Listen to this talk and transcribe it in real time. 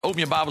Open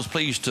your Bibles,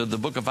 please, to the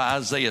book of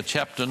Isaiah,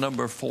 chapter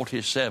number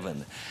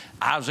 47.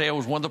 Isaiah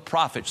was one of the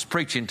prophets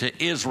preaching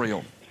to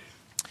Israel.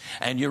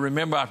 And you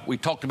remember we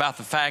talked about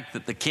the fact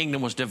that the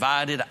kingdom was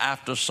divided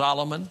after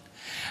Solomon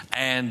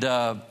and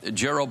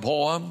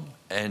Jeroboam,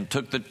 and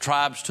took the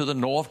tribes to the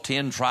north,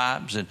 10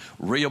 tribes, and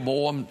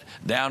Rehoboam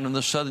down in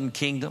the southern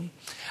kingdom.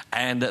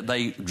 And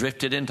they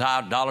drifted into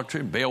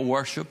idolatry and Baal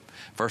worship.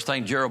 First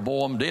thing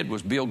Jeroboam did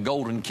was build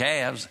golden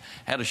calves,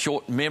 had a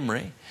short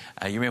memory.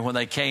 You remember when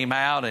they came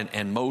out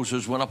and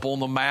Moses went up on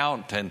the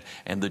mount and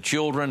the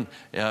children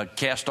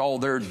cast all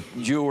their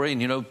jewelry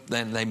and,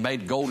 then they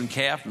made golden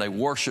calf and they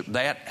worshiped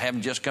that,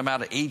 having just come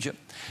out of Egypt.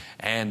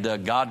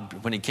 And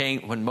God,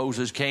 when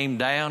Moses came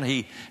down,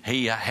 he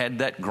had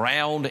that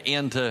ground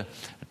into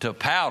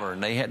powder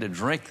and they had to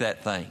drink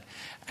that thing.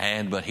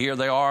 But here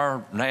they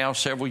are now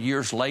several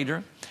years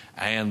later.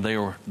 And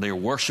they're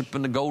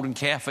worshiping the golden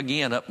calf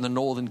again up in the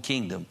northern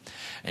kingdom.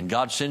 And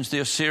God sends the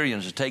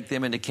Assyrians to take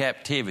them into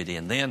captivity.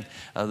 And then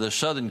the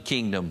southern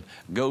kingdom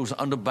goes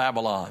under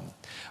Babylon.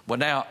 Well,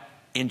 now,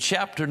 in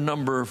chapter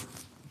number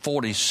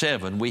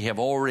 47, we have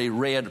already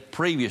read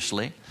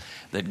previously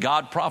that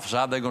God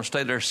prophesied they're going to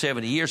stay there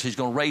 70 years. He's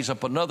going to raise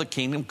up another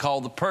kingdom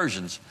called the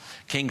Persians.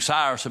 King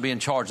Cyrus will be in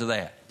charge of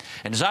that.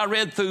 And as I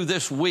read through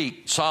this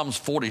week,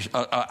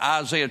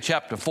 Isaiah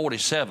chapter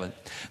 47,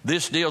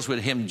 this deals with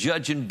him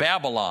judging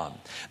Babylon.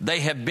 They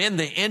have been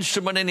the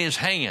instrument in his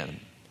hand,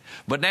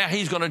 but now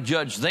he's going to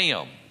judge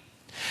them.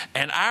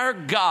 And our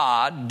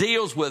God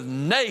deals with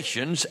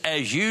nations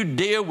as you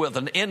deal with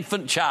an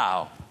infant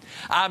child.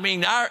 I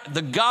mean,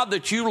 the God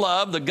that you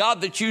love, the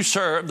God that you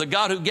serve, the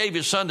God who gave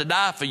his son to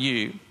die for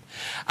you,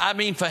 I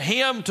mean, for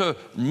him to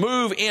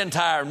move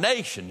entire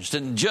nations,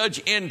 to judge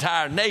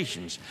entire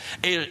nations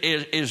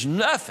is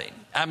nothing.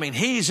 I mean,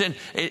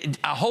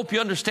 I hope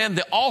you understand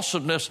the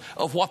awesomeness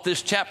of what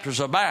this chapter's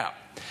about.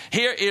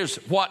 Here is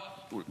what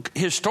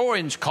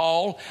historians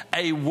call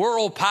a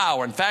world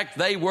power. In fact,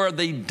 they were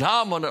the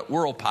dominant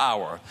world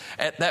power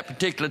at that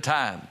particular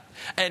time.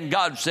 And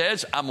God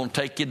says, I'm going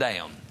to take you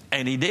down.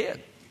 And he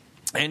did.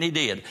 And he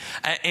did.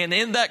 And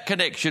in that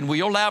connection, will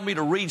you allow me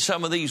to read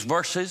some of these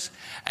verses?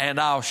 And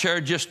I'll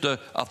share just a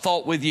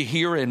thought with you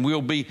here, and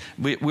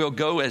we'll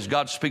go as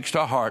God speaks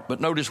to our heart.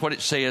 But notice what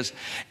it says.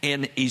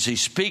 As he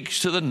speaks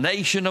to the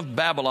nation of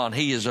Babylon,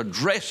 he is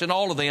addressing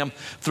all of them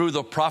through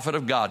the prophet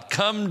of God.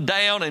 Come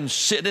down and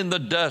sit in the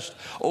dust,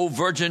 O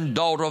virgin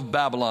daughter of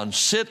Babylon.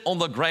 Sit on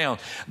the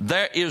ground.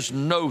 There is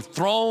no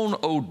throne,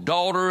 O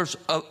daughter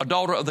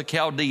of the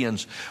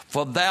Chaldeans.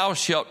 For thou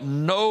shalt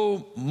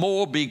no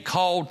more be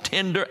called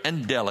tender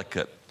and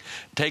delicate.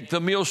 Take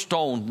the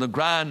millstone,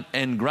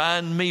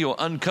 grind meal,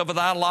 uncover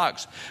thy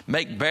locks,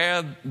 make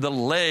bare the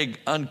leg,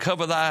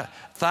 uncover thy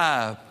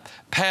thigh,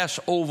 pass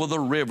over the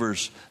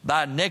rivers.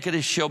 Thy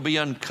nakedness shall be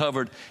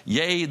uncovered,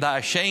 yea,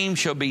 thy shame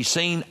shall be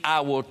seen.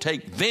 I will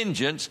take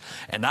vengeance,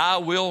 and I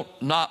will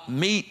not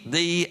meet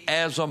thee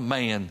as a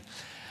man.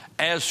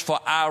 As for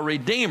our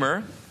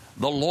Redeemer,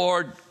 the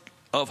Lord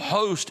of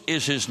hosts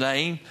is his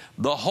name,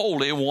 the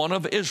Holy One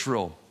of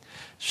Israel.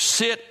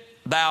 Sit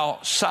thou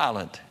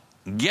silent,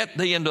 get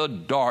thee into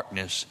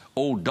darkness,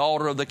 O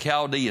daughter of the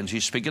Chaldeans.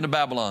 He's speaking to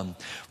Babylon.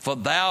 For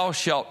thou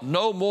shalt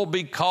no more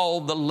be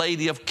called the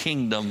Lady of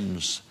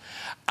Kingdoms.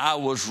 I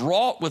was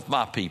wroth with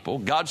my people.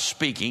 God's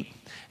speaking,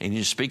 and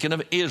he's speaking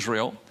of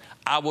Israel.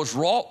 I was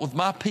wroth with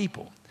my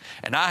people,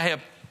 and I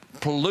have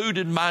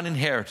polluted mine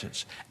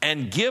inheritance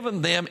and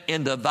given them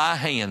into thy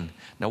hand.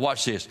 Now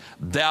watch this.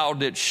 Thou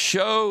didst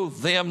show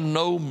them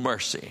no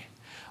mercy.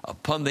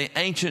 Upon the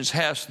ancients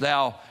hast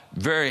thou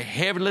very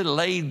heavily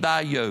laid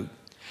thy yoke.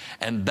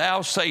 And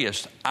thou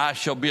sayest, I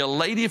shall be a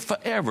lady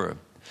forever.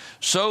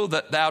 So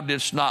that thou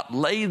didst not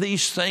lay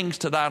these things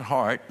to thine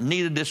heart,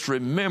 neither didst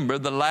remember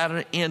the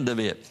latter end of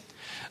it.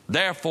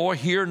 Therefore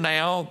hear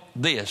now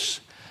this.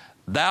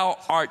 Thou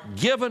art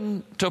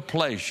given to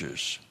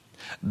pleasures,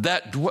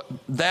 that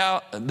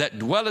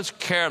dwellest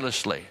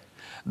carelessly,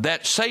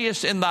 that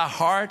sayest in thy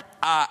heart,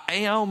 I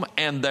am,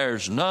 and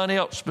there's none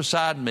else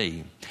beside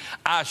me.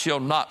 I shall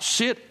not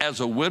sit as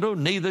a widow,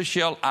 neither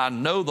shall I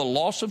know the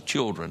loss of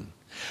children.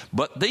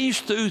 But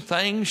these two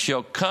things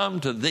shall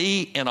come to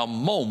thee in a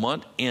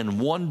moment, in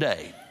one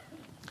day.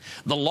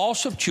 The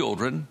loss of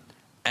children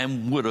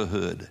and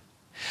widowhood.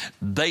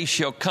 They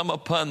shall come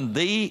upon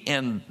thee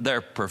in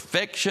their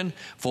perfection,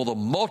 for the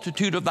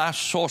multitude of thy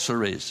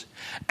sorceries,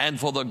 and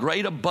for the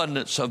great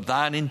abundance of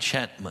thine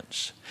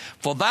enchantments.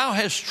 For thou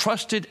hast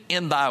trusted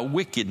in thy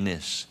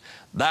wickedness.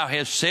 Thou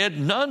hast said,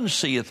 none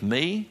seeth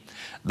me.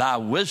 Thy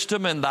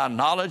wisdom and thy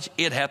knowledge,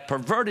 it hath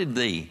perverted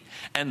thee.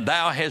 And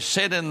thou hast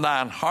said in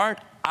thine heart,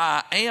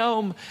 I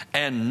am,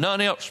 and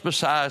none else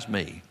besides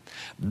me.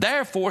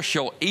 Therefore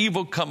shall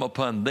evil come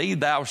upon thee,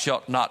 thou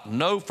shalt not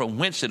know from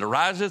whence it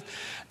ariseth,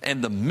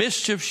 and the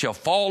mischief shall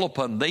fall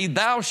upon thee,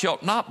 thou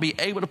shalt not be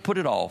able to put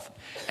it off,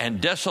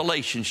 and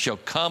desolation shall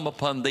come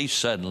upon thee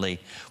suddenly,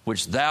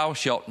 which thou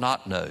shalt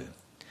not know.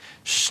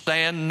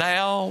 Stand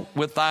now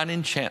with thine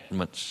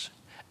enchantments,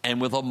 and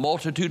with a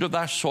multitude of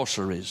thy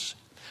sorceries,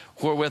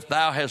 wherewith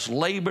thou hast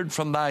labored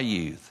from thy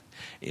youth,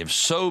 if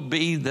so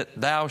be that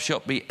thou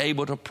shalt be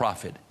able to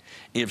profit,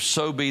 if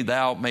so be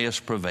thou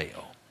mayest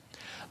prevail.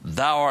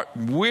 Thou art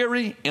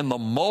weary in the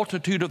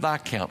multitude of thy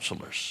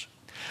counselors.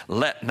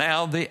 Let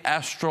now the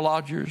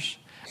astrologers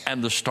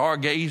and the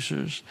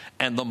stargazers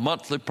and the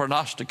monthly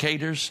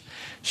prognosticators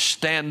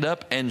stand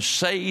up and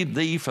save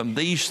thee from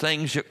these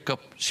things that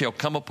shall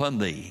come upon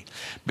thee.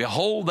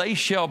 Behold, they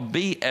shall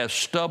be as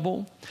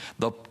stubble.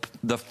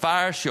 The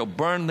fire shall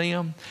burn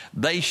them.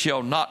 They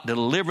shall not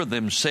deliver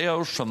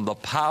themselves from the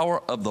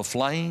power of the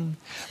flame.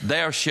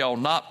 There shall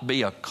not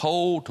be a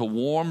coal to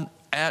warm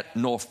at,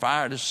 nor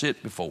fire to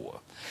sit before.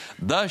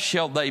 Thus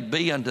shall they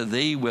be unto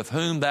thee with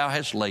whom thou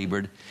hast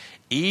labored,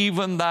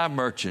 even thy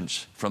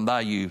merchants from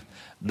thy youth.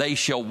 They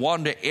shall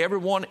wander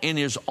everyone in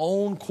his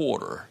own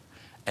quarter,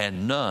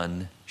 and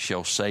none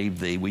shall save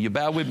thee. Will you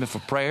bow with me for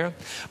prayer?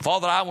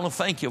 Father, I want to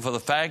thank you for the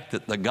fact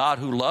that the God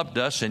who loved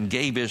us and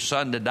gave his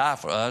Son to die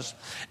for us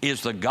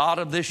is the God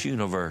of this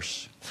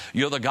universe.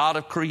 You're the God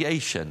of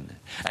creation,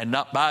 and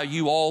not by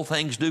you all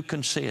things do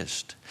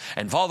consist.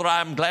 And Father,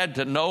 I'm glad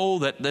to know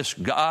that this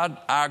God,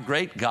 our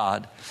great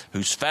God,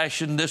 who's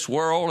fashioned this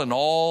world and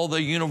all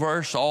the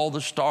universe, all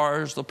the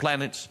stars, the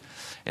planets,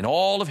 and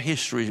all of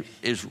history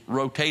is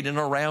rotating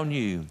around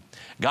you.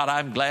 God,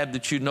 I'm glad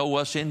that you know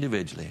us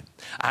individually.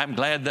 I'm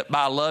glad that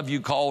by love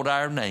you called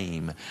our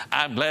name.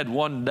 I'm glad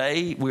one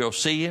day we'll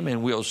see him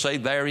and we'll say,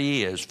 there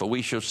he is, for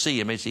we shall see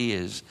him as he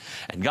is.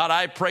 And God,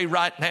 I pray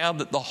right now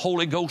that the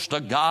Holy Ghost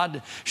of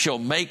God shall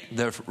make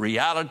the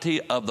reality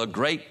of the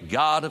great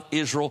God of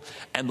Israel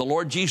and the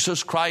Lord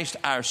Jesus Christ,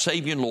 our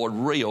Savior and Lord,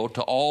 real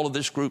to all of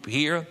this group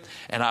here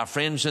and our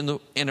friends in the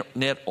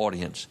internet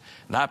audience.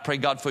 And I pray,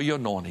 God, for your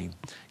anointing.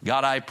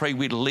 God, I pray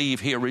we'd leave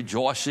here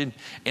rejoicing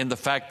in the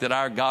fact that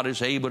our God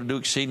is able to do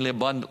exceedingly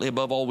abundantly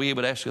above all we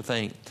would ask or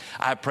think.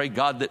 I pray,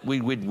 God, that we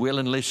would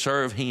willingly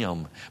serve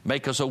him.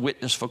 Make us a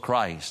witness for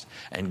Christ.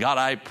 And God,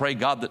 I pray,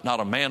 God, that not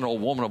a man or a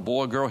woman, a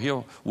boy or girl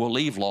here will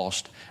leave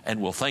lost, and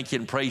will thank you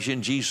and praise you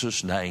in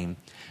Jesus' name.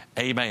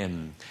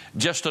 Amen.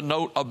 Just a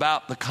note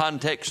about the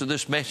context of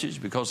this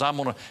message, because I'm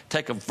going to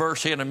take a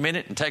verse here in a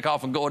minute and take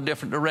off and go a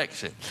different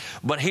direction.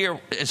 But here,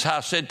 as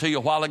I said to you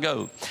a while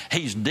ago,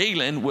 he's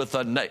dealing with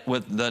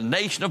the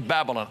nation of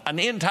Babylon, an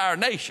entire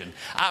nation.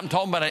 I'm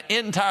talking about an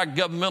entire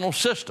governmental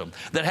system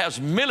that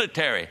has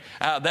military,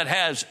 that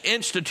has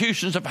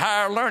institutions of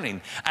higher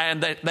learning,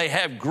 and that they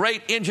have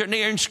great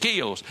engineering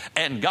skills.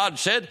 And God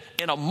said,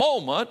 in a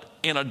moment,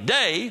 in a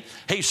day,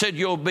 he said,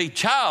 you'll be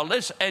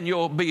childless and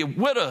you'll be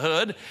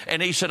widowhood.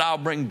 And he said, I'll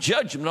bring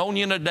judgment on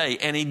you in a day.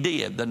 And he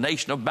did. The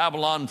nation of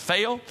Babylon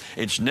fell.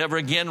 It's never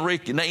again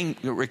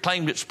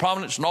reclaimed its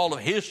prominence in all of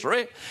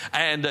history.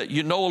 And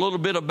you know a little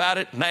bit about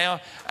it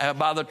now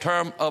by the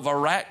term of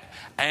Iraq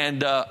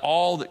and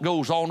all that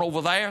goes on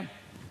over there.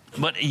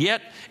 But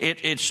yet,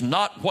 it's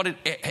not what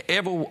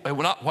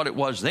it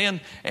was then,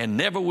 and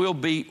never will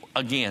be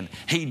again.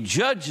 He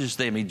judges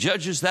them. He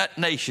judges that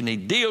nation. He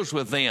deals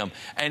with them,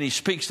 and he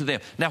speaks to them.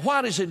 Now,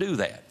 why does he do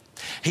that?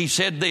 He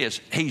said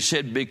this. He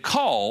said,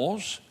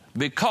 because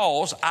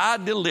I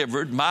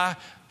delivered my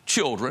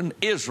children,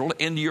 Israel,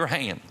 into your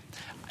hand.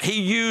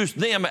 He used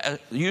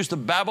the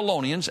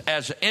Babylonians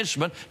as an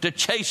instrument to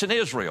chasten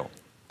Israel.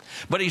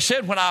 But he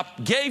said, when I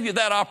gave you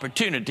that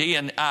opportunity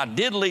and I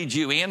did lead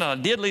you in and I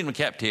did lead them in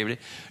captivity,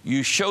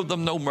 you showed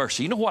them no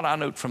mercy. You know what I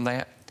note from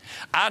that?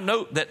 I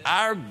note that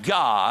our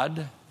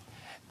God,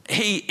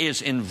 he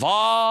is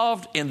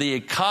involved in the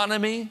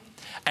economy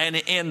and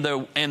in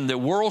the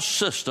world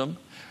system,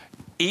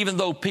 even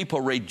though people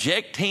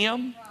reject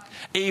him,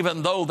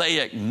 even though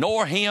they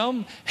ignore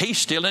him, he's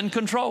still in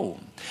control.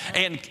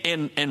 And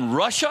in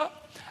Russia,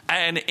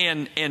 and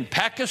in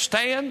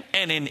Pakistan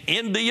and in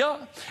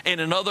India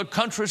and in other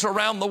countries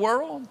around the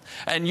world.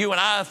 And you and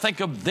I think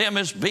of them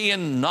as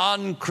being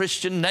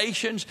non-Christian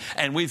nations,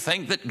 and we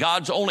think that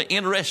God's only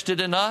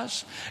interested in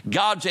us.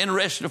 God's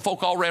interested in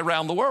folk all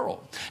around the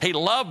world. He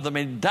loved them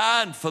and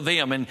died for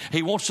them, and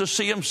he wants to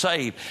see them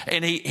saved.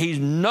 And he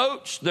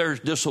notes their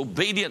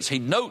disobedience. He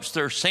notes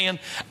their sin,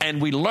 and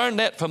we learn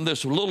that from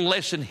this little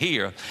lesson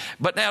here.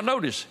 But now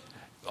notice,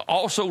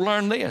 also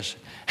learn this.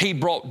 He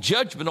brought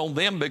judgment on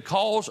them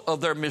because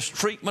of their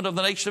mistreatment of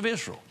the nation of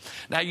Israel.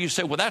 Now you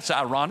say, well, that's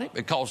ironic,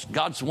 because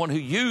God's the one who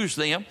used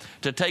them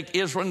to take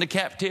Israel into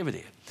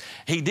captivity.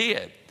 He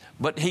did,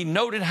 but he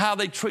noted how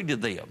they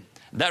treated them.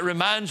 That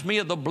reminds me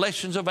of the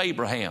blessings of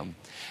Abraham.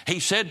 He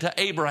said to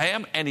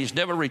Abraham, and he's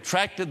never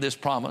retracted this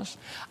promise,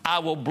 I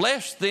will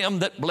bless them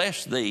that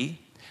bless thee,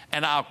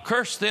 and I'll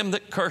curse them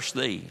that curse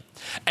thee.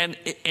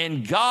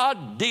 And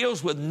God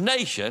deals with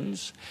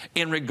nations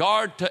in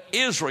regard to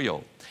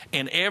Israel.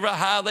 And ever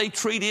how they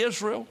treat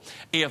Israel,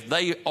 if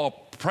they are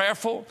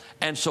prayerful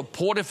and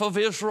supportive of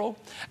Israel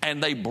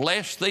and they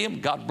bless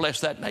them, God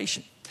bless that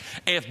nation.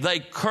 If they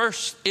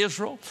curse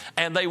Israel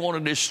and they want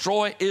to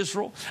destroy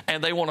Israel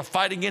and they want to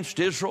fight against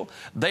Israel,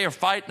 they are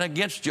fighting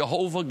against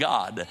Jehovah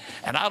God.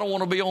 And I don't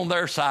want to be on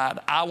their side.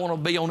 I want to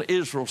be on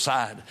Israel's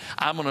side.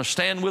 I'm going to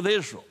stand with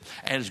Israel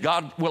as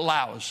God will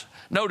allow us.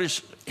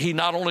 Notice he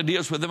not only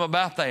deals with them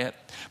about that,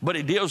 but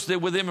he deals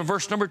with them in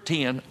verse number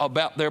 10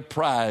 about their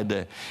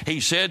pride. He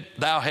said,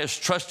 thou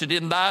hast trusted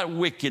in thy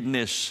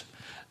wickedness,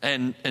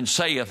 and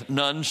saith,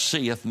 none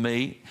seeth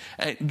me.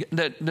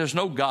 There's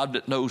no God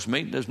that knows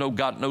me. There's no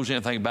God that knows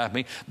anything about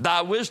me.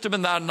 Thy wisdom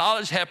and thy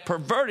knowledge have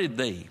perverted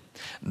thee.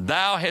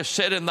 Thou hast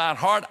said in thine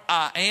heart,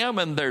 I am,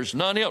 and there's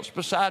none else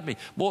beside me.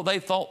 Boy, they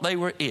thought they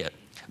were it.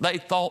 They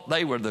thought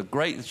they were the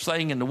greatest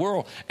thing in the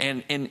world,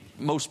 and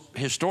most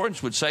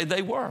historians would say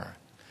they were.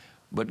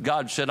 But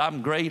God said,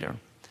 I'm greater.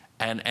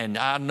 And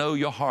I know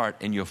your heart,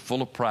 and you're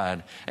full of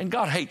pride. And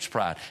God hates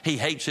pride. He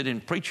hates it in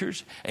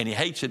preachers, and he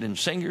hates it in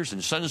singers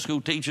and Sunday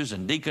school teachers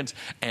and deacons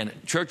and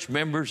church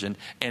members and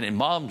in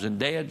moms and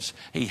dads.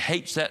 He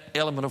hates that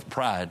element of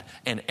pride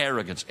and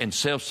arrogance and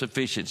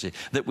self-sufficiency,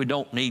 that we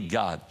don't need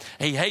God.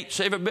 He hates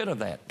every bit of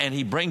that. And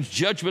he brings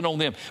judgment on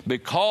them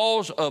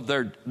because of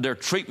their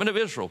treatment of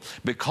Israel,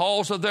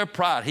 because of their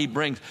pride. He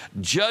brings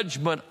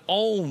judgment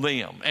on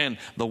them and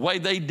the way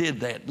they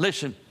did that.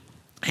 Listen,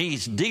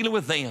 he's dealing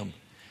with them.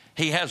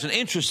 He has an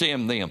interest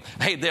in them.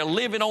 Hey, they're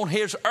living on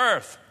his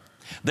earth.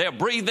 They're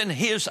breathing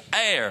his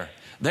air.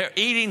 They're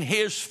eating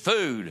his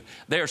food.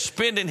 They're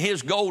spending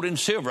his gold and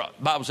silver.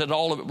 The Bible said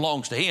all of it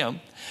belongs to him.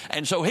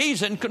 And so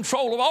he's in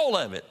control of all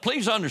of it.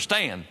 Please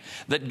understand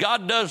that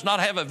God does not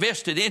have a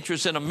vested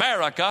interest in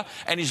America,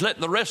 and he's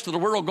letting the rest of the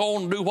world go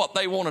on and do what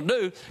they want to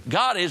do.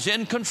 God is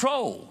in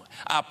control.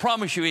 I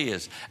promise you he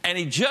is. And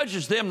he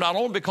judges them not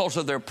only because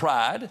of their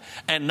pride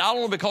and not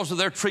only because of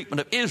their treatment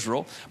of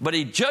Israel, but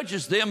he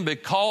judges them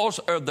because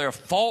of their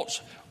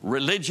false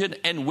religion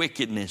and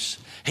wickedness.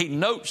 He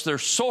notes their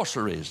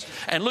sorceries.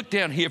 And look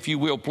down here, if you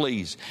will,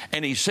 please.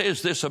 And he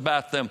says this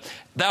about them.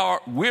 Thou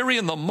art weary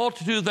in the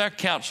multitude of their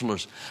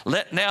counselors.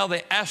 Let now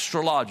the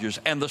astrologers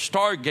and the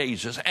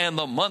stargazers and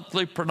the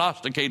monthly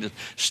prognosticators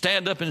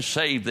stand up and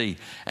save thee.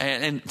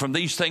 And from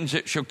these things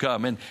it shall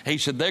come. And he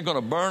said they're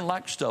going to burn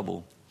like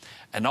stubble.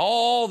 And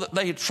all that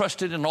they had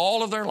trusted in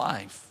all of their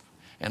life,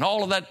 and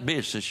all of that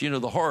business, you know,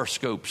 the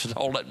horoscopes and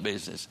all that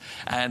business,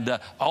 and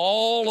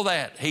all of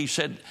that, he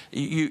said,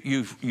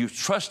 you've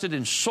trusted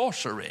in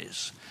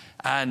sorceries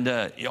and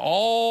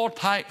all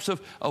types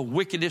of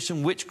wickedness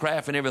and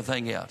witchcraft and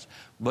everything else.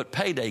 But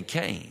payday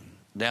came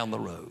down the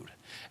road,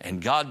 and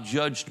God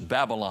judged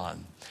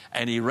Babylon,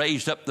 and he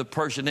raised up the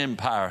Persian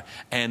Empire,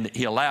 and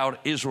he allowed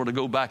Israel to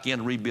go back in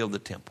and rebuild the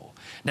temple.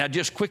 Now,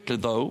 just quickly,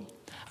 though,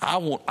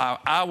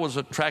 I was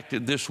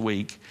attracted this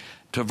week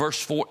to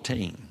verse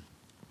 14.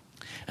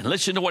 And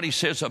listen to what he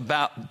says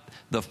about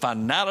the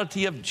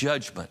finality of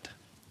judgment.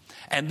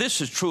 And this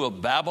is true of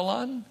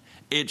Babylon.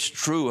 It's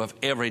true of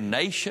every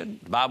nation.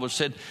 The Bible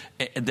said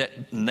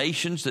that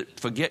nations that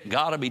forget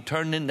God will be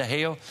turned into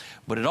hell.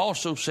 But it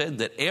also said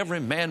that every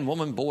man,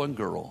 woman, boy, and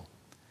girl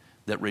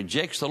that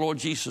rejects the Lord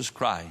Jesus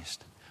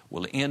Christ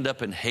will end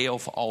up in hell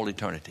for all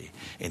eternity.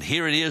 And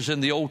here it is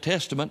in the Old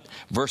Testament,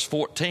 verse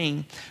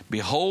 14.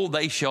 Behold,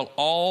 they shall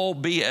all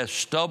be as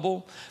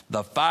stubble.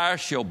 The fire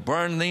shall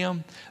burn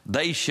them.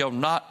 They shall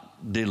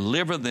not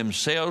deliver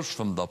themselves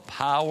from the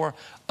power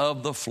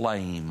of the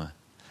flame.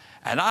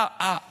 And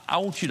I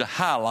want you to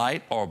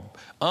highlight or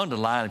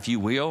underline, if you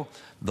will,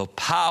 the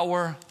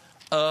power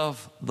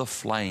of the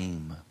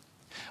flame.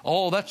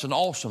 Oh, that's an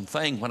awesome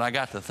thing when I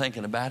got to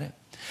thinking about it.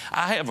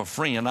 I have a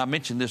friend, I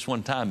mentioned this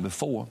one time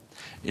before.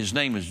 His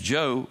name is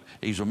Joe.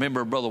 He's a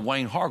member of Brother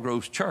Wayne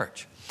Hargrove's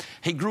church.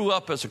 He grew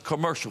up as a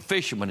commercial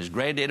fisherman. His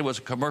granddaddy was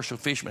a commercial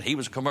fisherman. He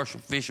was a commercial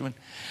fisherman.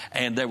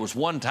 And there was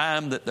one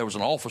time that there was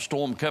an awful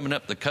storm coming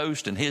up the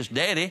coast, and his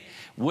daddy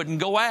wouldn't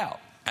go out.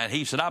 And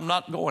he said, I'm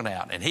not going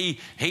out. And he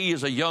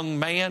is a young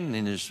man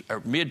in his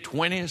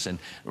mid-20s and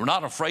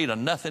not afraid of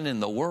nothing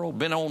in the world,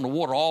 been on the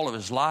water all of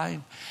his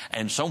life.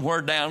 And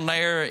somewhere down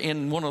there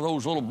in one of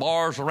those little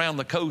bars around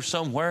the coast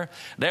somewhere,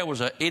 there was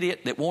an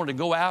idiot that wanted to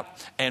go out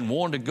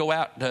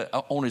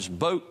on his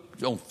boat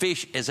on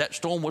fish as that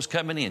storm was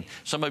coming in.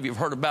 Some of you have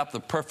heard about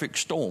the perfect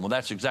storm. Well,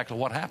 that's exactly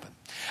what happened.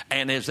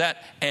 And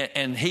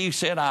he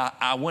said,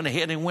 I went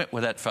ahead and went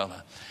with that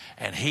fella.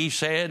 And he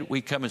said,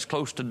 we come as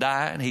close to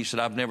dying. He said,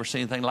 I've never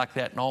seen anything like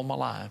that in all my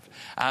life.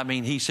 I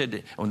mean, he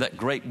said, on that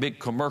great big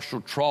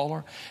commercial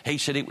trawler, he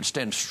said it would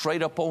stand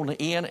straight up on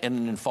the end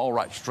and then fall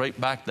right straight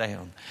back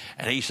down.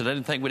 And he said, I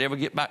didn't think we'd ever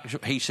get back to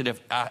shore. He said,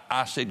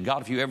 I said,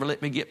 God, if you ever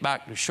let me get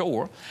back to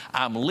shore,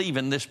 I'm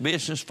leaving this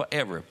business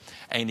forever.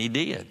 And he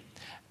did.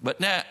 But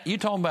now, you're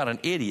talking about an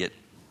idiot.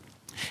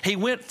 He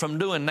went from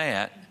doing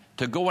that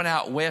to going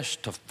out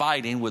west to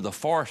fighting with the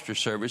Forestry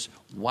Service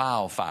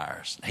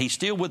wildfires. He's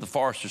still with the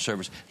Forestry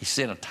Service. He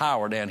sent a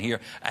tower down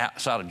here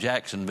outside of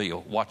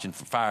Jacksonville watching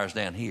for fires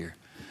down here.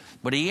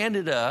 But he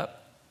ended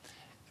up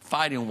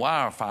fighting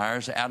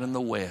wildfires out in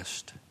the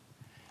west.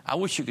 I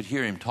wish you could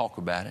hear him talk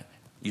about it.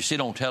 You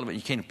sit on television,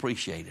 you can't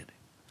appreciate it.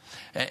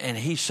 And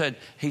he said,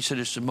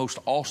 it's the most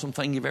awesome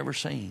thing you've ever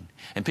seen.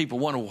 And people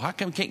wonder, well, how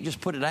come you can't just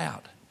put it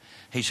out?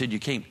 He said, you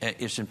can't,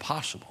 it's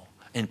impossible.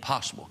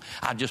 Impossible.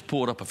 I just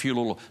pulled up a few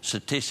little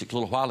statistics a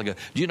little while ago.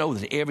 Do you know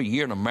that every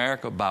year in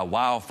America by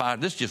wildfire,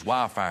 this is just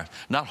wildfires,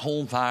 not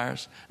home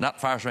fires,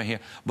 not fires right here,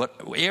 but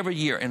every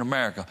year in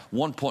America,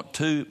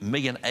 1.2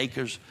 million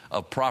acres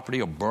of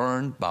property are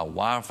burned by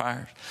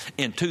wildfires.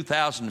 In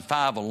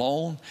 2005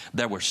 alone,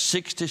 there were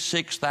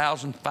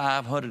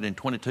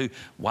 66,522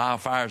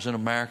 wildfires in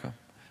America.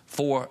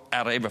 4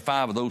 out of every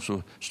 5 of those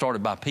were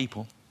started by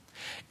people.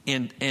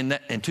 In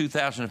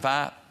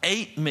 2005,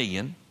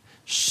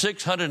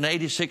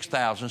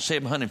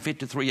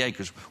 8,686,753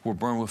 acres were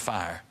burned with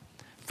fire.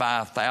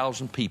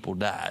 5,000 people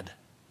died.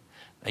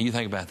 Now you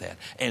think about that.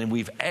 And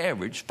we've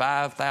averaged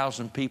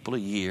 5,000 people a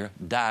year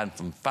dying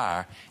from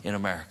fire in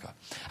America.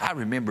 I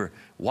remember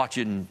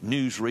watching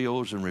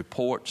newsreels and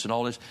reports and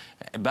all this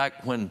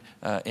back when,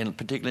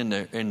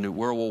 particularly in the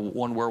World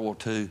War I, World War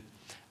II,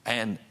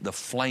 and the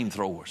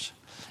flamethrowers.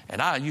 And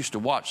I used to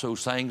watch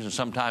those things, and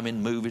sometime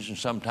in movies and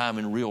sometime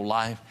in real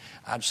life,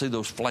 I'd see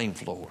those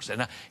flamethrowers.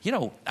 And, you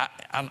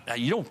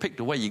don't pick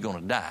the way you're going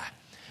to die.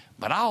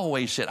 But I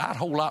always said, I'd a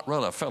whole lot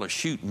rather a fella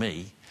shoot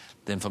me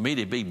than for me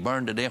to be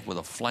burned to death with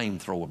a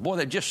flamethrower. Boy,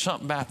 there's just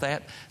something about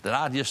that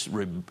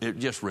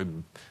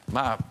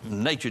my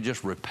nature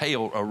just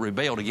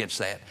rebelled against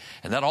that.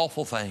 And that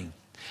awful thing.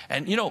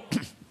 And,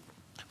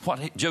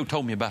 what Joe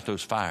told me about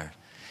those fires,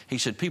 he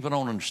said, people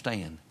don't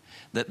understand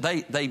that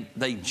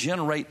they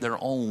generate their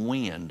own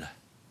wind.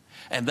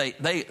 And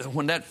they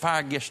when that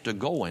fire gets to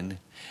going,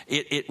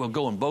 it will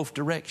go in both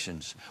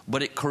directions.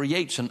 But it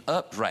creates an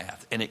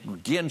updraft, and it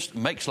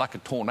makes like a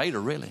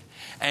tornado, really.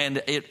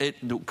 And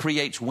it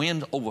creates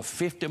wind over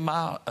 50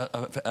 miles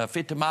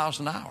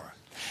an hour.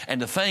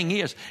 And the thing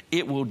is,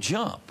 it will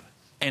jump.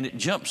 And it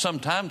jumps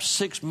sometimes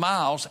 6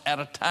 miles at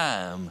a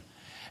time.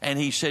 And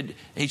he said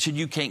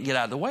you can't get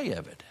out of the way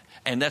of it.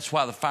 And that's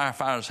why the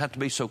firefighters have to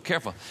be so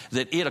careful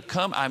that it'll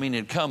come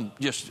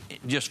just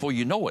before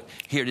you know it.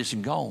 Here it is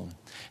and gone.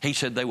 He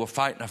said they were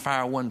fighting a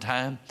fire one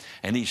time,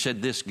 and he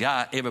said this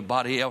guy,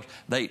 everybody else,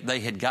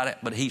 they had got it,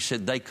 but he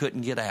said they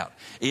couldn't get out.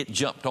 It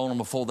jumped on them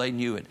before they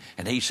knew it.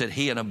 And he said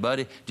he and a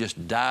buddy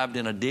just dived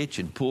in a ditch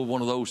and pulled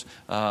one of those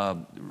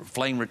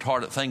flame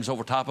retardant things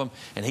over top of them,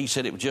 and he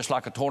said it was just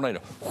like a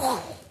tornado.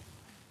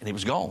 And it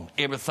was gone.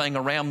 Everything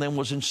around them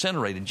was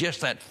incinerated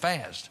just that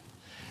fast.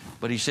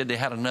 But he said they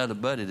had another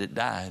buddy that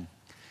died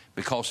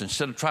because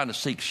instead of trying to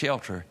seek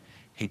shelter,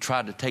 he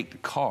tried to take the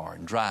car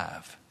and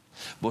drive.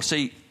 Well,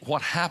 see,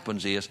 what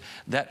happens is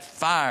that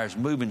fire's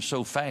moving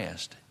so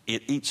fast,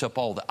 it eats up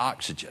all the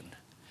oxygen,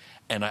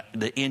 and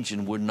the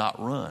engine would not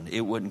run.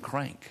 It wouldn't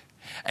crank.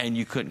 And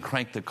you couldn't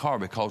crank the car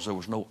because there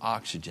was no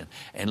oxygen.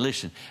 And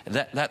listen,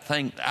 that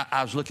thing,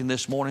 I was looking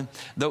this morning,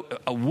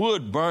 a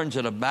wood burns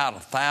at about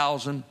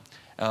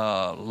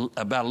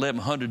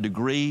 1,100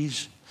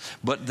 degrees,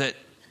 but that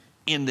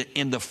in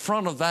the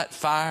front of that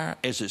fire,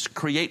 as it's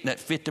creating that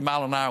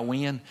 50-mile-an-hour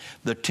wind,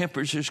 the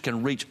temperatures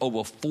can reach over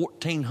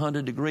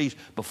 1,400 degrees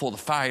before the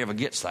fire ever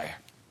gets there.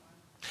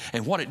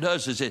 And what it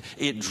does is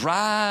it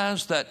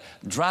dries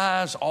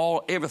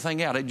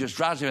everything out. It just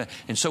dries everything.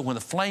 And so when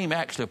the flame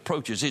actually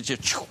approaches, it's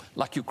just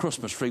like your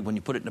Christmas tree when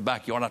you put it in the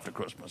backyard after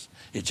Christmas.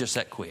 It's just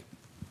that quick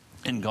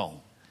and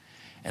gone.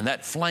 And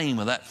that flame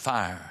of that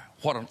fire,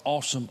 what an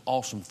awesome,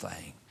 awesome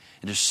thing.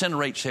 It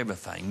incinerates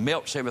everything,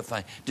 melts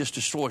everything, just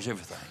destroys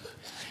everything.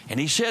 And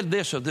he said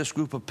this of this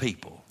group of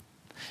people.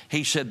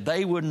 He said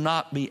they would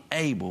not be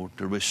able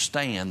to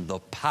withstand the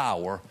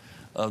power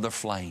of the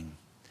flame.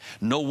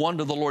 No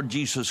wonder the Lord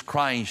Jesus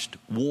Christ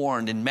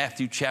warned in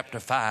Matthew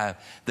chapter 5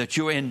 that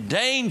you're in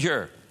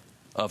danger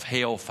of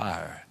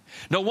hellfire.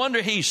 No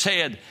wonder he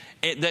said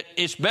that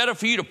it's better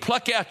for you to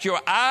pluck out your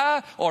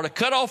eye or to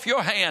cut off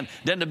your hand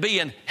than to be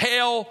in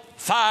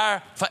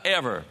hellfire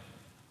forever.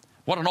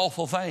 What an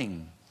awful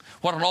thing.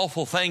 What an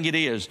awful thing it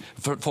is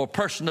for a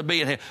person to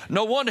be in hell.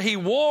 No wonder he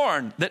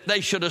warned that they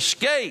should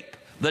escape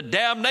the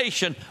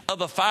damnation of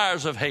the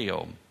fires of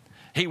hell.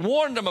 He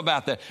warned them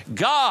about that.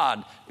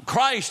 God,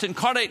 Christ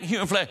incarnate in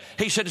human flesh,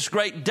 he said it's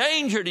great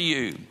danger to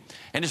you.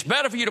 And it's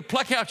better for you to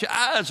pluck out your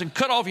eyes and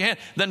cut off your hand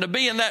than to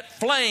be in that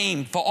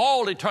flame for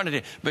all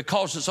eternity,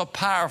 because it's a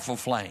powerful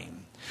flame.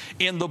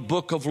 In the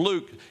book of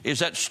Luke is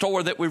that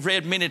story that we've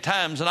read many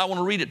times, and I want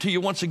to read it to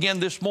you once again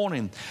this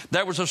morning.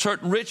 There was a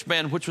certain rich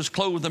man which was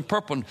clothed in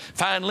purple and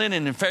fine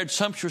linen and fared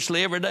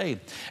sumptuously every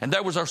day. And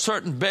there was a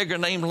certain beggar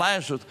named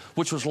Lazarus,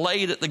 which was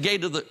laid at the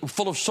gate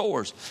full of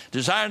sores,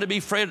 desiring to be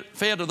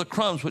fed of the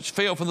crumbs which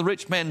fell from the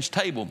rich man's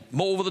table.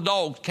 Moreover, the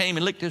dogs came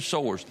and licked his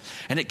sores.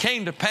 And it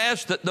came to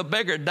pass that the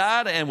beggar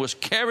died and was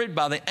carried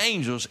by the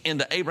angels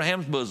into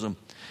Abraham's bosom.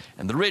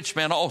 And the rich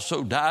man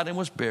also died and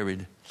was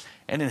buried.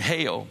 And in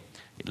hell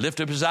he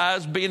lifted up his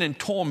eyes, being in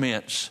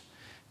torments,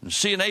 and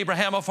seeing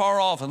Abraham afar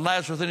off and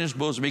Lazarus in his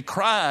bosom, he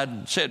cried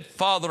and said,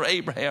 Father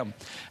Abraham,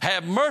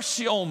 have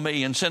mercy on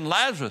me, and send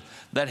Lazarus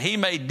that he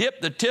may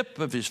dip the tip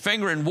of his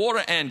finger in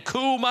water and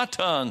cool my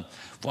tongue,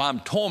 for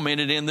I'm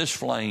tormented in this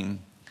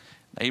flame.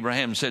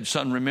 Abraham said,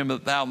 Son, remember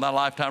that thou in thy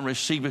lifetime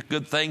receivest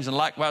good things, and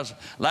likewise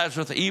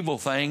Lazarus evil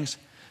things.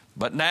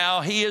 But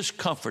now he is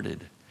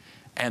comforted,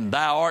 and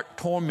thou art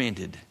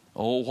tormented.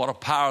 Oh, what a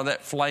power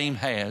that flame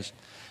has.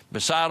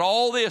 Beside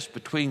all this,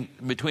 between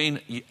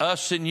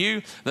us and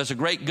you, there's a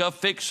great gulf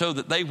fixed, so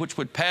that they which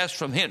would pass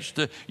from hence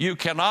to you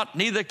cannot,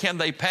 neither can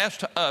they pass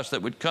to us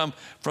that would come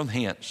from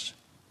hence.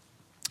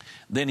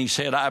 Then he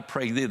said, I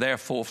pray thee,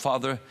 therefore,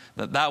 Father,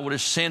 that thou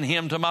wouldest send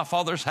him to my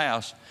father's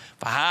house.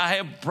 For I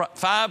have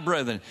 5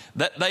 brethren,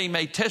 that they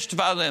may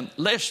testify to them,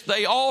 lest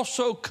they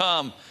also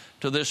come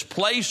to this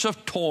place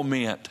of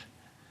torment.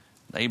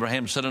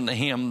 Abraham said unto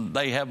him,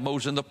 They have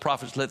Moses and the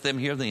prophets, let them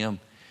hear them.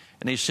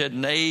 And he said,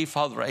 Nay,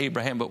 Father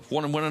Abraham, but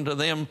one went unto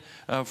them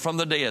from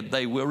the dead,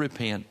 they will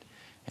repent.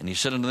 And he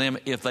said unto them,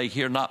 If they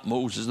hear not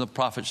Moses and the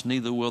prophets,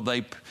 neither will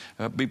they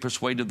be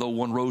persuaded, though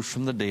one rose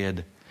from the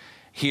dead.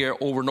 Here,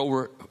 over and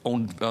over,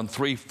 on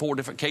 3-4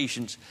 different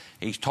occasions,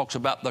 he talks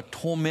about the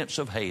torments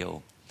of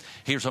hell.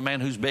 Here's a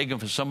man who's begging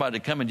for somebody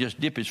to come and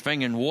just dip his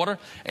finger in water,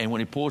 and when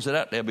he pulls it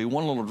out, there'll be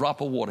one little drop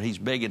of water. He's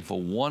begging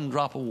for one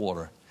drop of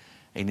water,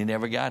 and he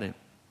never got it.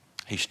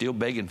 He's still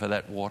begging for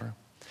that water.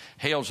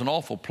 Hell's an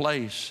awful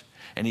place.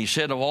 And he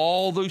said of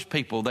all those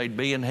people, they'd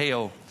be in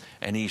hell.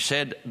 And he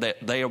said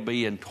that they'll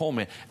be in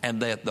torment,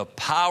 and that the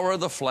power of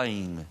the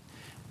flame,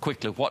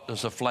 quickly, what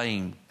does the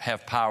flame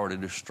have power to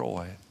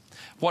destroy?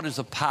 What is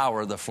the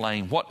power of the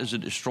flame? What does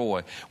it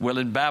destroy? Well,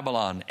 in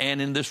Babylon and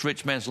in this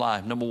rich man's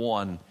life, number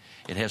one,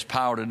 it has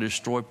power to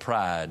destroy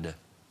pride.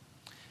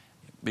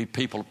 Be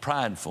people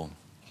prideful.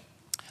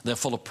 They're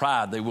full of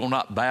pride. They will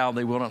not bow.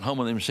 They will not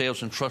humble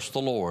themselves and trust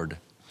the Lord.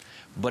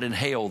 But in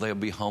hell, they'll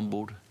be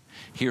humbled.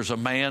 Here's a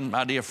man,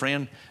 my dear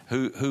friend,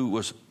 who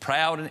was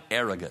proud and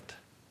arrogant.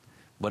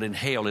 But in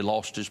hell, he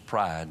lost his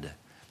pride.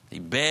 He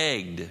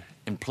begged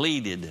and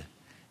pleaded.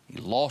 He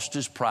lost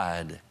his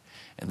pride.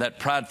 And that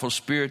prideful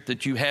spirit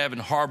that you have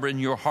and harbor in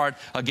your heart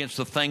against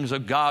the things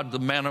of God, the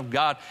man of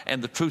God,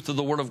 and the truth of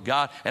the Word of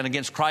God, and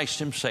against Christ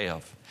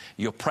himself.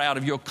 You're proud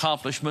of your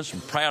accomplishments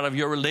and proud of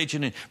your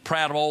religion and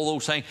proud of all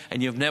those things,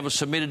 and you've never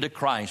submitted to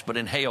Christ. But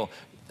in hell,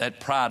 that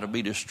pride will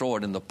be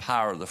destroyed in the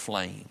power of the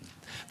flame.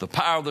 The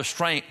power of the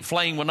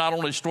flame will not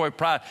only destroy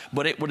pride,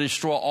 but it will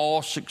destroy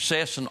all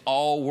success and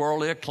all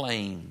worldly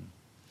acclaim.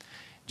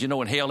 Do you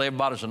know in hell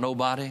everybody's a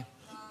nobody?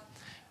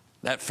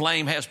 That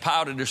flame has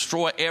power to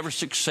destroy every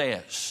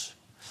success.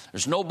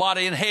 There's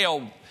nobody in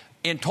hell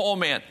in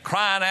torment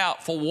crying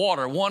out for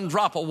water, one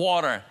drop of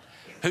water,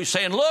 who's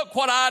saying, look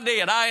what I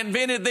did. I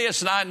invented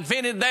this and I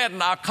invented that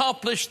and I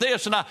accomplished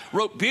this and I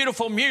wrote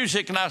beautiful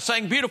music and I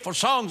sang beautiful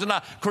songs and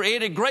I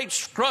created great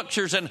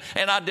structures and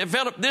I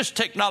developed this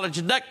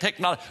technology and that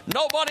technology.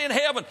 Nobody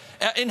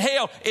in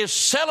hell is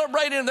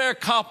celebrating their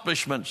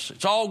accomplishments.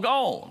 It's all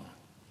gone.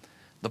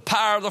 The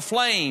power of the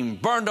flame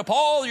burned up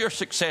all your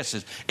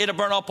successes. It'll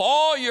burn up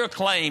all your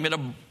claim.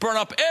 It'll burn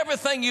up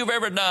everything you've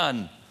ever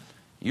done.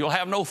 You'll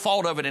have no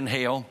thought of it in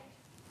hell.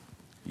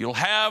 You'll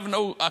have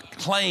no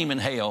claim in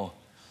hell.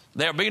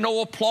 There'll be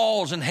no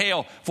applause in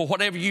hell for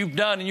whatever you've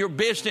done in your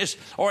business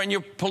or in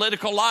your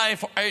political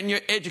life or in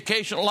your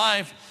educational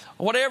life.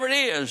 Whatever it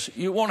is,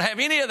 you won't have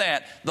any of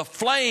that. The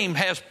flame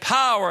has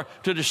power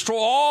to destroy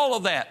all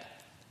of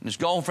that. And it's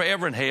gone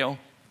forever in hell.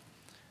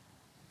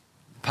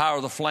 Power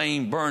of the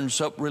flame burns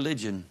up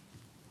religion.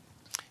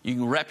 You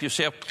can wrap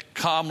yourself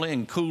calmly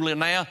and coolly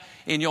now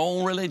in your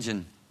own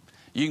religion.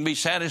 You can be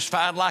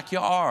satisfied like you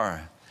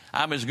are.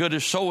 I'm as good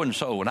as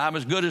so-and-so, and I'm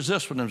as good as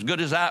this one, I'm as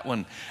good as that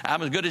one.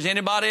 I'm as good as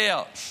anybody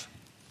else.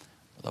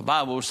 The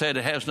Bible said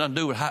it has nothing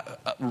to do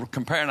with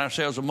comparing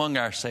ourselves among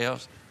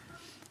ourselves.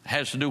 It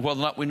has to do with whether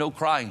or not we know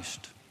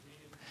Christ.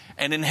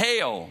 And in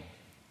hell,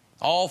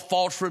 all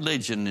false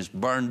religion is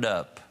burned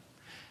up.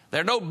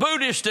 There are no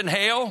Buddhists in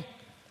hell.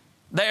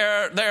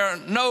 There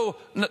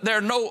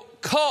are no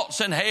cults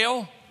in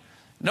hell.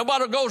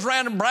 Nobody goes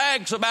around and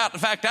brags about the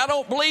fact, I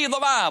don't believe the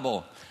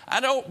Bible. They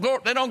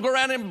don't go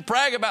around and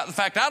brag about the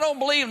fact, I don't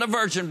believe in the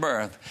virgin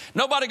birth.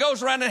 Nobody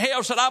goes around in hell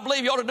and said, I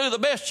believe you ought to do the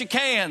best you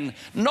can.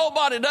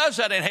 Nobody does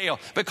that in hell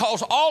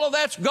because all of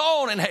that's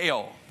gone in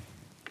hell.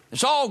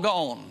 It's all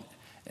gone.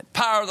 The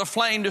power of the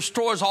flame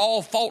destroys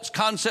all false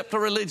concept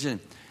of religion.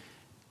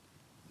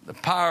 The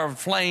power of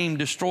flame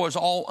destroys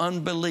all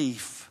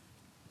unbelief.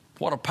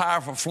 What a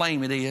powerful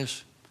flame it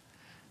is.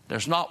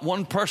 There's not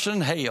one person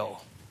in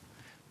hell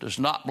does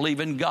not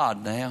believe in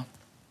God now.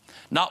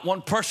 Not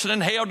one person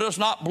in hell does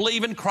not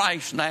believe in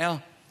Christ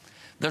now.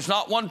 There's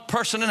not one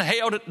person in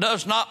hell that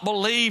does not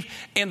believe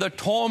in the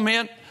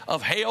torment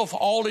of hell for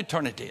all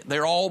eternity.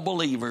 They're all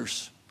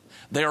believers.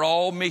 They're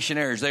all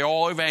missionaries. They're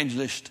all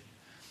evangelists.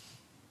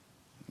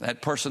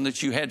 That person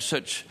that you had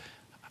such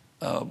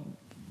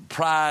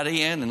pride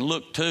in and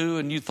looked to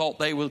and you thought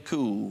they were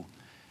cool,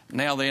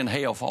 now they're in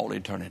hell for all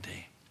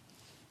eternity.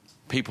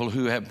 People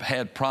who have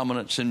had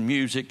prominence in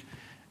music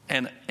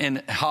and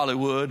in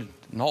Hollywood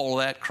and all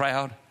of that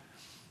crowd,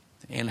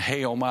 in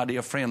hell, my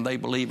dear friend, they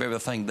believe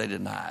everything they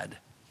denied.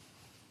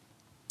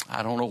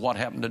 I don't know what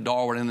happened to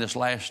Darwin in this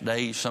last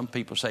days. Some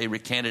people say he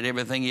recanted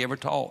everything he ever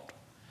taught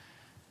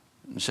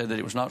and said that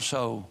it was not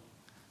so.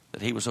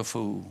 that he was a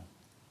fool.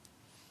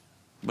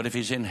 But if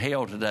he's in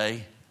hell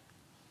today,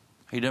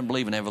 he doesn't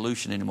believe in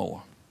evolution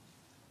anymore.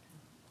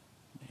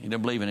 He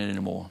doesn't believe in it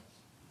anymore.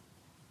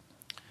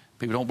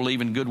 People don't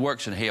believe in good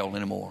works in hell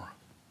anymore.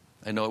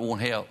 They know it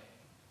won't help.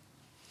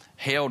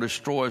 Hell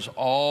destroys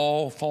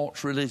all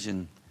false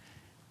religion.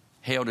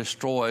 Hell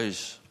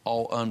destroys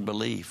all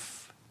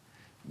unbelief.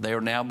 They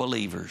are now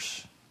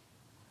believers.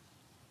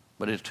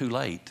 But it's too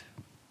late.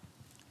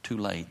 Too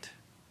late.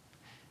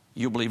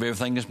 You'll believe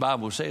everything this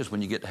Bible says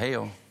when you get to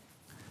hell.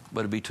 But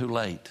it'll be too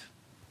late.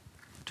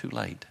 Too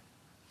late.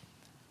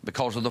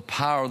 Because of the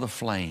power of the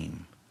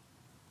flame.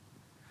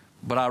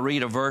 But I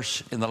read a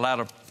verse in the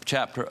latter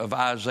chapter of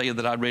Isaiah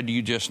that I read to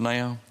you just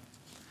now.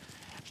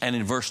 And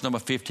in verse number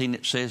 15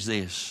 it says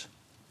this.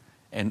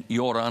 And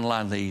you ought to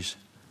underline these.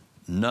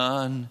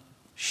 None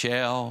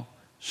shall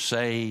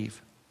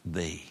save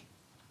thee.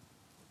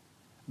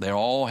 They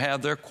all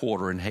have their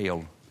quarter in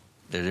hell.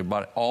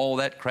 Everybody, all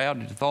that crowd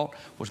that you thought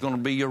was going to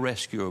be your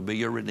rescuer, be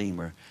your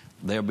redeemer,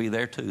 they'll be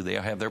there too.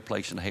 They'll have their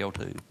place in hell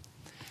too.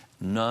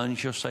 None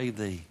shall save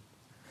thee.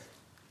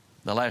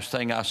 The last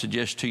thing I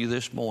suggest to you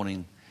this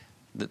morning,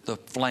 that the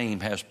flame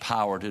has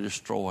power to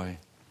destroy.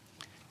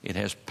 It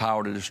has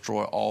power to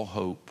destroy all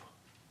hope.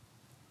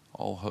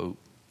 All hope.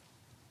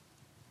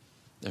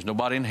 There's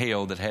nobody in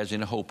hell that has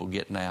any hope of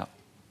getting out.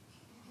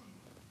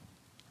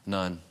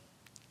 None.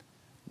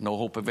 No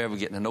hope of ever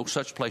getting out. No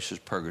such place as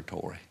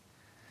purgatory.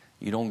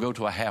 You don't go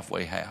to a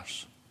halfway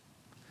house.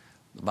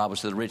 The Bible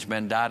says the rich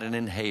man died and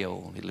in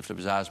hell. He lifted up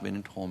his eyes being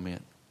in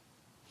torment.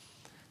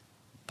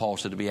 Paul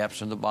said to be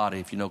absent of the body,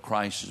 if you know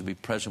Christ, is to be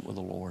present with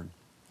the Lord.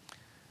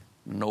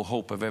 No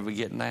hope of ever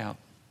getting out.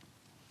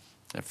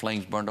 That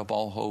flames burned up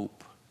all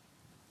hope.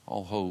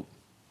 All hope.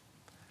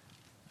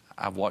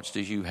 I've watched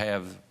as you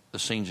have the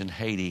scenes in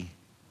Haiti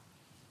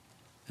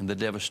and the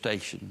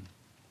devastation,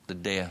 the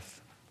death.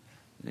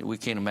 We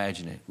can't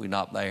imagine it. We're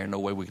not there. No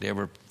way we could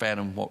ever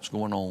fathom what's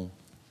going on.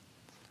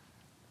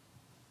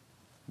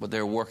 But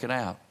they're working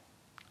out.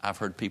 I've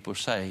heard people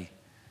say,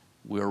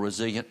 we're a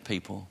resilient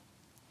people.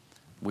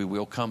 We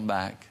will come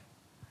back.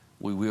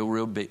 We will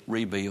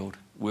rebuild.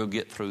 We'll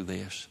get through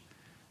this.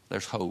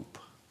 There's hope.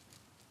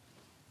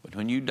 But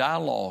when you die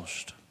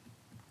lost,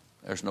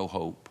 there's no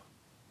hope.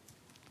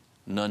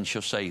 None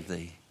shall save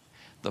thee.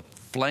 The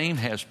flame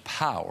has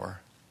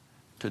power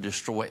to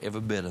destroy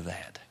every bit of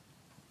that.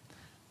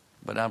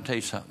 But I'll tell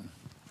you something.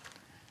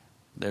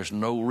 There's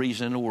no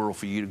reason in the world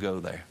for you to go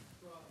there.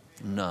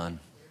 None.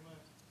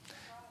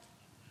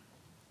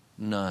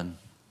 None.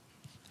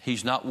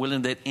 He's not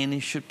willing that any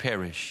should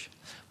perish.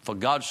 For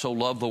God so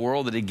loved the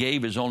world that he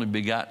gave his only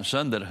begotten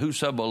Son, that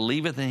whoso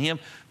believeth in him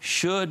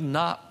should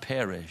not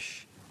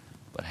perish,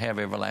 but have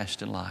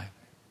everlasting life.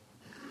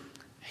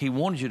 He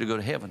wanted you to go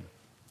to heaven.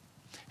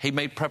 He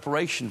made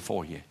preparation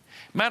for you.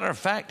 Matter of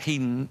fact,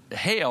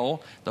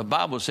 hell, the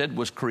Bible said,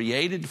 was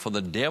created for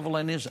the devil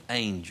and his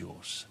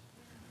angels.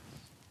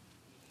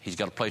 He's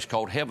got a place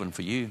called heaven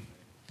for you.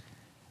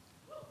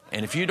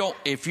 And if you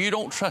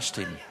don't trust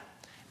him,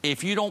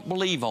 if you don't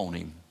believe on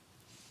him,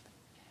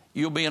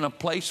 you'll be in a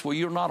place where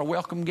you're not a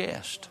welcome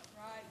guest.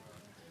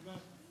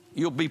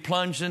 You'll be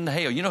plunged into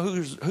hell. You know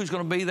who's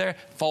going to be there?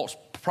 False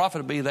prophet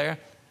will be there.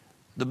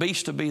 The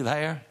beast will be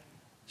there.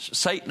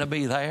 Satan will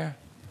be there.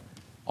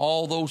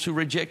 All those who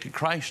rejected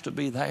Christ will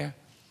be there.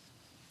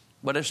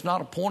 But it's not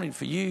appointed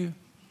for you.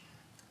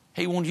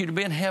 He wants you to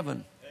be in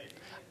heaven.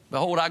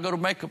 Behold, I go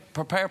to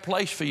prepare a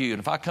place for you. And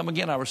if I come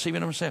again, I receive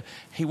it myself.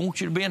 He wants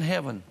you to be in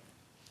heaven.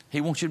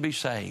 He wants you to be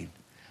saved.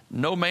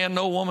 No man,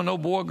 no woman, no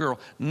boy, girl,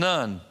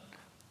 none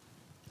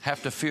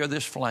have to fear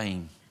this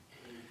flame.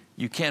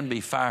 You can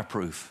be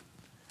fireproof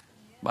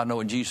by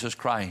knowing Jesus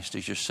Christ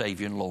is your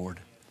Savior and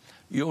Lord.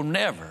 You'll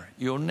never.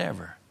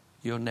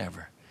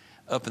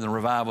 Up in the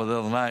revival the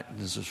other night,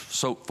 there's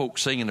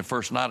folks singing the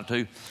first night or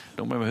two.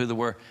 Don't remember who they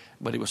were,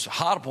 but it was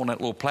hot up on that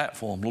little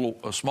platform,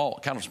 a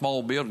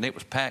small building. It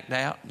was packed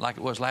out like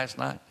it was last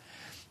night,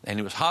 and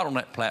it was hot on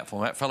that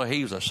platform. That fellow,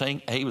 he was a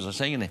singing, he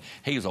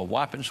was a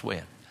wiping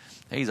sweat.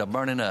 He's a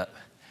burning up.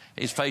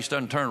 His face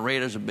doesn't turn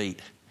red as a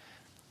beet.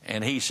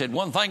 And he said,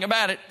 one thing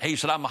about it, he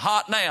said, I'm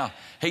hot now.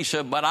 He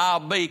said, but I'll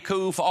be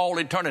cool for all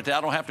eternity. I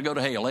don't have to go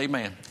to hell.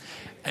 Amen.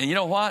 And you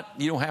know what?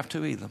 You don't have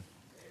to either.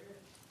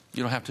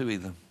 You don't have to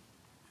either.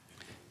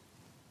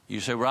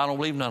 You say, well, I don't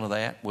believe none of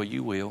that. Well,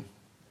 you will.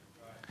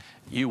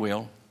 You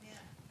will.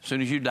 As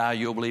soon as you die,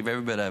 you'll believe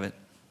every bit of it.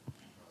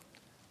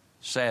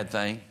 Sad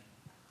thing.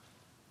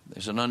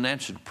 There's an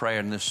unanswered prayer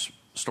in this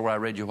story I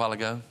read you a while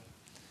ago.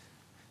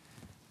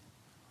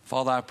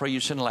 Father, I pray you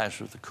send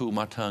Lazarus to cool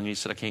my tongue. He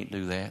said, I can't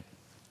do that.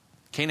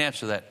 Can't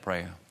answer that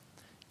prayer.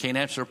 Can't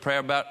answer a prayer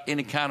about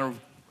any kind of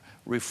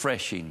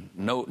refreshing.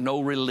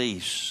 No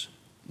release.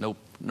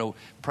 No.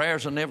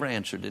 Prayers are never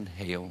answered in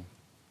hell.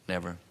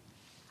 Never.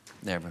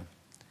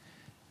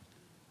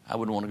 I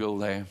wouldn't want to go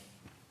there.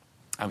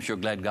 I'm sure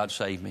glad God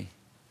saved me.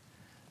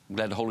 I'm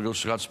glad the Holy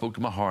Ghost of God spoke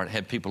to my heart.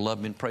 Had people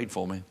loved me and prayed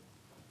for me.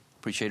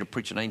 Appreciate a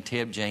preacher named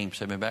Ted James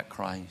said me about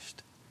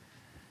Christ.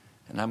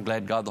 And I'm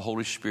glad God the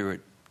Holy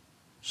Spirit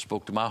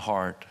spoke to my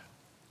heart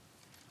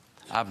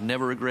I've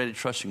never regretted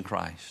trusting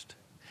Christ.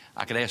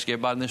 I could ask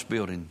everybody in this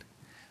building,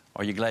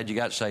 are you glad you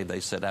got saved?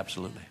 They said,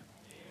 absolutely.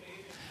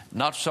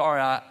 Not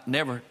sorry,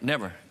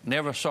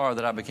 never sorry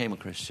that I became a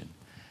Christian.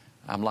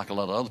 I'm like a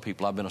lot of other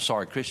people. I've been a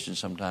sorry Christian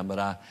sometime,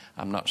 but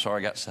I'm not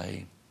sorry I got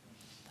saved.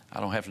 I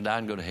don't have to die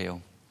and go to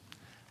hell.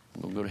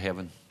 I'm going to go to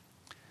heaven.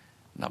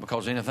 Not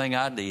because of anything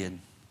I did,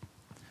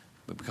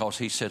 but because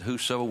he said,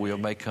 whosoever will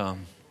may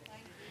come.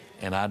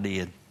 And I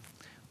did.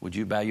 Would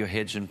you bow your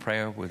heads in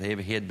prayer with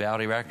every head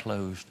bowed, every eye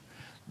closed?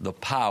 The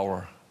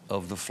power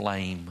of the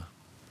flame.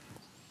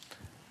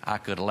 I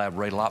could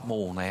elaborate a lot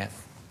more on that,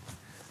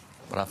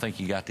 but I think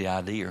you got the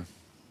idea.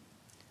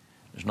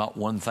 There's not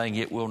one thing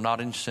it will not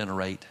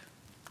incinerate.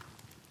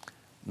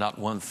 Not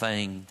one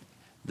thing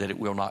that it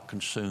will not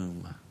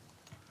consume.